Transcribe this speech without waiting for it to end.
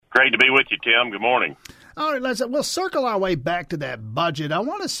Great to be with you, Tim. Good morning. All right, we'll circle our way back to that budget. I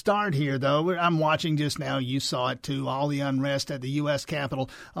want to start here, though. I'm watching just now. You saw it, too, all the unrest at the U.S. Capitol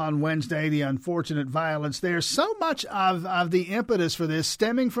on Wednesday, the unfortunate violence there. So much of the impetus for this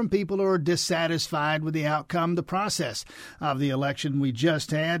stemming from people who are dissatisfied with the outcome, the process of the election we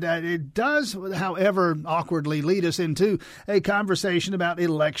just had. It does, however, awkwardly lead us into a conversation about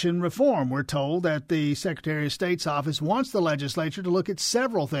election reform. We're told that the Secretary of State's office wants the legislature to look at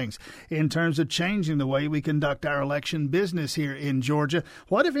several things in terms of changing the way we conduct our election business here in Georgia.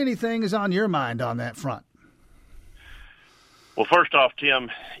 What, if anything, is on your mind on that front? Well, first off, Tim,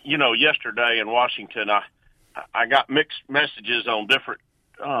 yesterday in Washington, I got mixed messages on different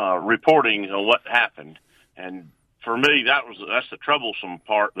reporting on what happened. And for me, that's the troublesome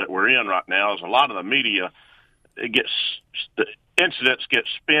part that we're in right now is a lot of the media, the incidents get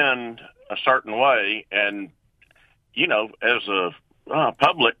spun a certain way. And, as a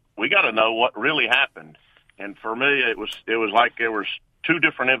public, we got to know what really happened. And for me, it was like there was two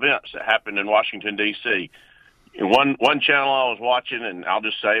different events that happened in Washington, D.C. One channel I was watching, and I'll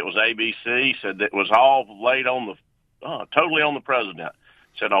just say it was ABC, said that it was all laid on totally on the president.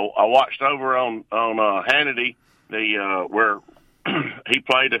 Said I watched over on Hannity, where he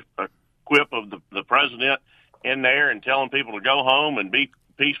played a quip of the president in there and telling people to go home and be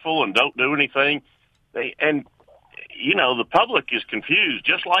peaceful and don't do anything. The public is confused,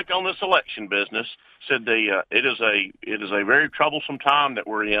 just like on this election business. Said it is a very troublesome time that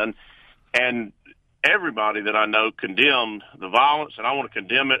we're in, and everybody that I know condemned the violence, and I want to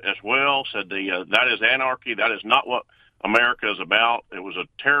condemn it as well. Said that is anarchy. That is not what America is about. It was a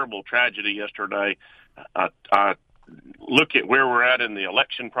terrible tragedy yesterday. I look at where we're at in the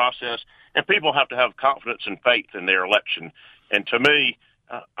election process, and people have to have confidence and faith in their election. And to me,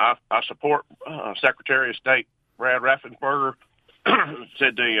 I support Secretary of State Brad Raffensperger.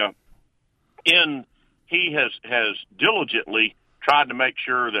 Said he has diligently tried to make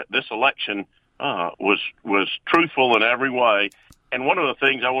sure that this election was truthful in every way. And one of the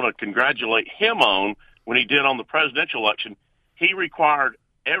things I want to congratulate him on when he did on the presidential election, he required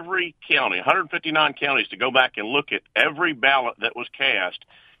every county, 159 counties, to go back and look at every ballot that was cast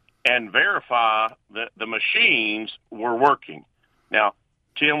and verify that the machines were working. Now,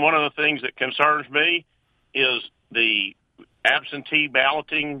 Tim, one of the things that concerns me is the absentee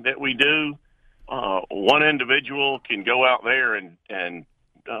balloting that we do. One individual can go out there and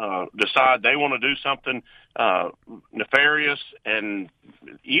decide they want to do something nefarious, and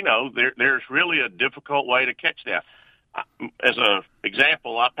there's really a difficult way to catch that. As an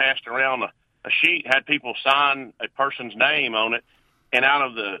example, I passed around a sheet, had people sign a person's name on it, and out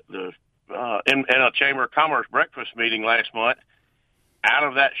of in a Chamber of Commerce breakfast meeting last month, out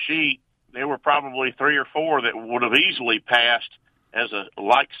of that sheet, there were probably 3 or 4 that would have easily passed as a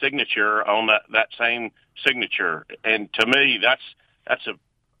like signature on that same signature. And to me, that's a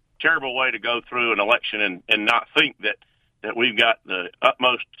terrible way to go through an election and not think that we've got the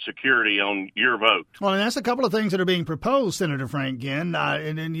utmost security on your vote. Well, and that's a couple of things that are being proposed, Senator Frank Ginn,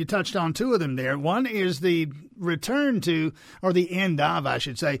 and you touched on 2 of them there. One is the return to, or the end of, I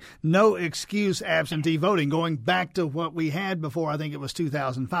should say, no excuse absentee voting, going back to what we had before. I think it was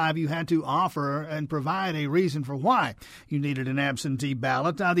 2005. You had to offer and provide a reason for why you needed an absentee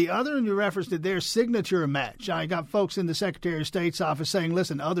ballot. Now, the other, and you referenced it there, signature match. I got folks in the Secretary of State's office saying,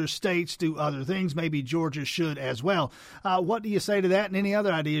 listen, other states do other things. Maybe Georgia should as well. What do you say to that, and any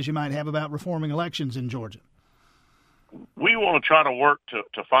other ideas you might have about reforming elections in Georgia? We want to try to work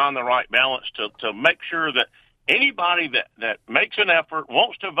to find the right balance to make sure that anybody that makes an effort,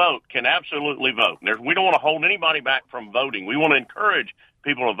 wants to vote, can absolutely vote. We don't want to hold anybody back from voting. We want to encourage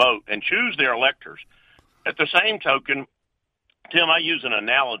people to vote and choose their electors. At the same token, Tim, I use an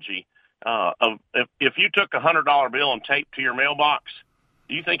analogy of if you took a $100 bill and taped to your mailbox,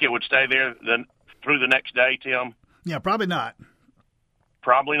 do you think it would stay there through the next day, Tim? Yeah, probably not.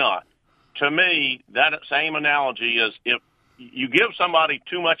 Probably not. To me, that same analogy is if you give somebody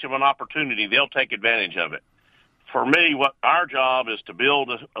too much of an opportunity, they'll take advantage of it. For me, what our job is to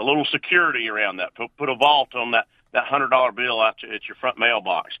build a little security around that, put a vault on that $100 bill at your front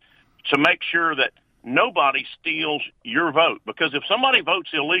mailbox to make sure that nobody steals your vote. Because if somebody votes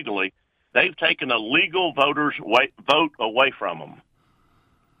illegally, they've taken a legal voter's vote away from them.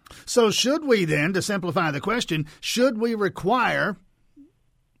 So should we then, to simplify the question, should we require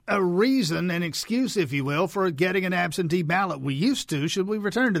a reason, an excuse, if you will, for getting an absentee ballot? We used to. Should we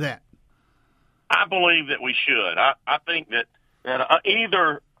return to that? I believe that we should. I think that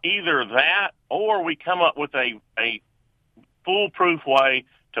either that or we come up with a foolproof way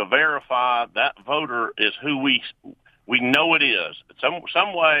to verify that voter is who we We know it is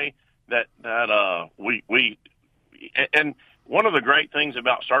some way that we and one of the great things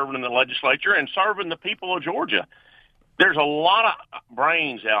about serving in the legislature and serving the people of Georgia, there's a lot of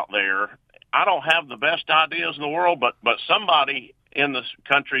brains out there. I don't have the best ideas in the world, but somebody in this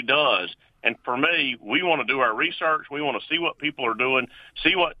country does. And for me, we want to do our research. We want to see what people are doing,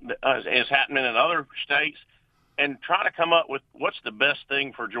 see what is happening in other states, and try to come up with what's the best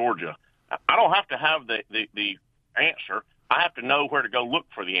thing for Georgia. I don't have to have the answer. I have to know where to go look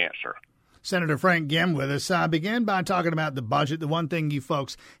for the answer. Senator Frank Gimm with us. I began by talking about the budget, the one thing you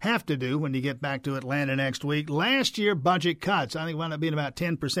folks have to do when you get back to Atlanta next week. Last year, budget cuts, I think, wound up being about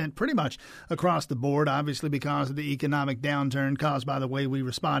 10% pretty much across the board, obviously because of the economic downturn caused by the way we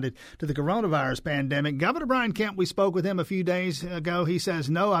responded to the coronavirus pandemic. Governor Brian Kemp, we spoke with him a few days ago. He says,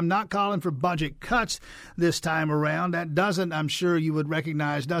 no, I'm not calling for budget cuts this time around. That doesn't, I'm sure you would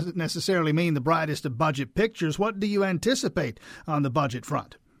recognize, doesn't necessarily mean the brightest of budget pictures. What do you anticipate on the budget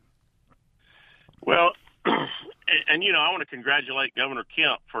front? Well, and, I want to congratulate Governor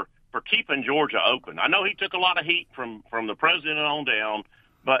Kemp for keeping Georgia open. I know he took a lot of heat from the president on down,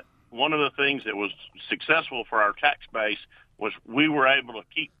 but one of the things that was successful for our tax base was we were able to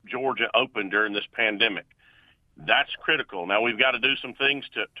keep Georgia open during this pandemic. That's critical. Now, we've got to do some things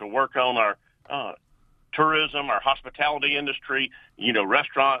to work on our tourism, our hospitality industry,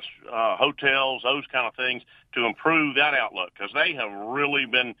 restaurants, hotels, those kind of things to improve that outlook because they have really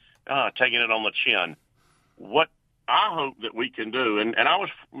been taking it on the chin. What I hope that we can do, and I was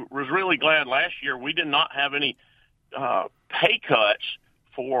really glad last year we did not have any pay cuts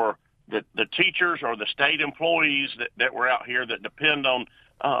for the teachers or the state employees that were out here that depend on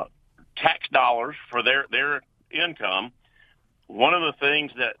tax dollars for their income. One of the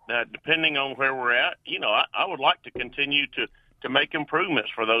things that depending on where we're at, I would like to continue to make improvements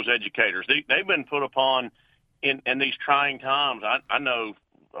for those educators. They've been put upon in these trying times. I know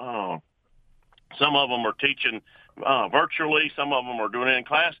some of them are teaching virtually, some of them are doing it in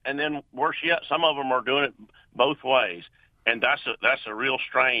class, and then worse yet, some of them are doing it both ways. And that's a real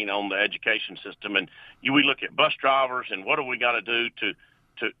strain on the education system. And we look at bus drivers and what do we got to do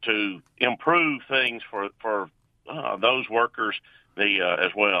to improve things for those workers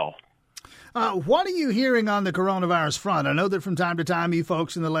as well. What are you hearing on the coronavirus front? I know that from time to time you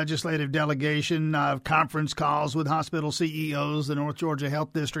folks in the legislative delegation have conference calls with hospital CEOs, the North Georgia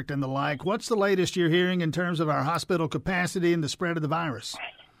Health District and the like. What's the latest you're hearing in terms of our hospital capacity and the spread of the virus?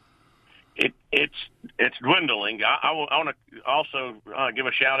 It's dwindling. I want to also give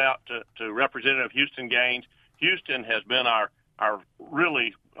a shout out to Representative Houston Gaines. Houston has been our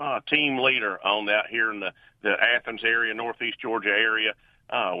really team leader on that here in the Athens area, Northeast Georgia area.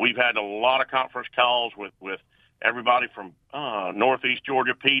 We've had a lot of conference calls with everybody from Northeast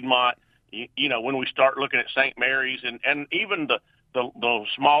Georgia, Piedmont. When we start looking at St. Mary's and even the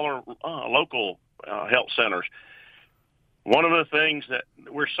smaller local health centers. One of the things that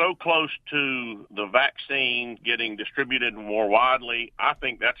we're so close to the vaccine getting distributed more widely, I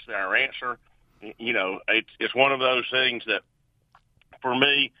think that's our answer. It's one of those things that, for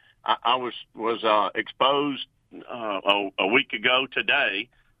me, I was exposed a week ago today.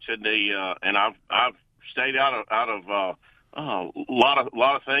 And I've stayed out of a lot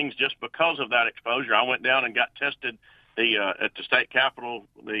of things just because of that exposure. I went down and got tested at the state capitol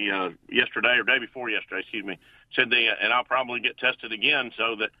yesterday or day before yesterday, excuse me. And I'll probably get tested again.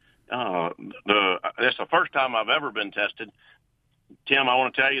 So that that's the first time I've ever been tested. Tim, I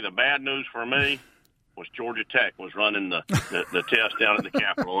want to tell you the bad news for me was Georgia Tech was running the test down at the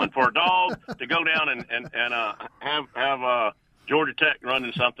Capitol. And for a dog to go down and have Georgia Tech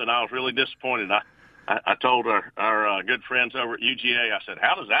running something, I was really disappointed. I told our good friends over at UGA, I said,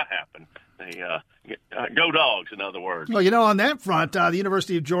 how does that happen? Go Dogs, in other words. Well, on that front, the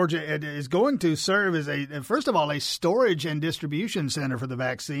University of Georgia is going to serve as first of all, a storage and distribution center for the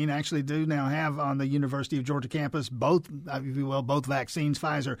vaccine. Actually do now have on the University of Georgia campus both vaccines,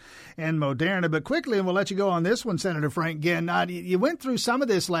 Pfizer and Moderna. But quickly, and we'll let you go on this one, Senator Frank Gimm. You went through some of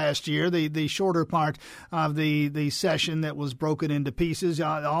this last year, the shorter part of the session that was broken into pieces,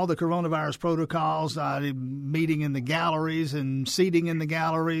 all the coronavirus protocols, meeting in the galleries and seating in the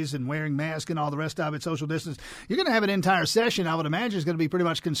galleries and wearing masks and all the rest of it, social distance. You're going to have an entire session, I would imagine, is going to be pretty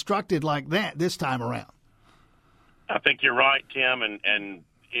much constructed like that this time around. I think you're right, Tim, and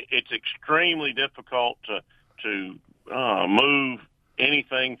it's extremely difficult to move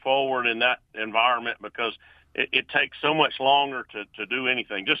anything forward in that environment because it takes so much longer to do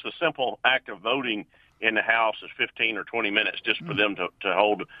anything. Just the simple act of voting in the House is 15 or 20 minutes just for them to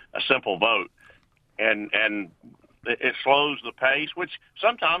hold a simple vote. And it slows the pace, which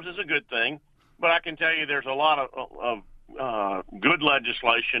sometimes is a good thing. but I can tell you there's a lot of good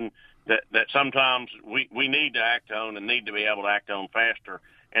legislation that sometimes we need to act on and need to be able to act on faster,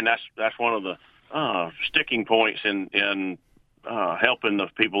 and that's one of the sticking points in helping the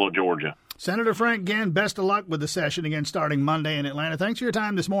people of Georgia. Senator Frank Ginn, best of luck with the session again starting Monday in Atlanta. Thanks for your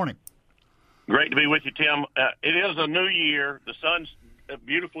time this morning. Great to be with you, Tim. It is a new year. The sun's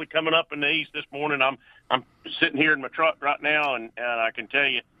beautifully coming up in the east this morning. I'm sitting here in my truck right now, and I can tell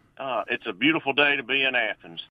you it's a beautiful day to be in Athens.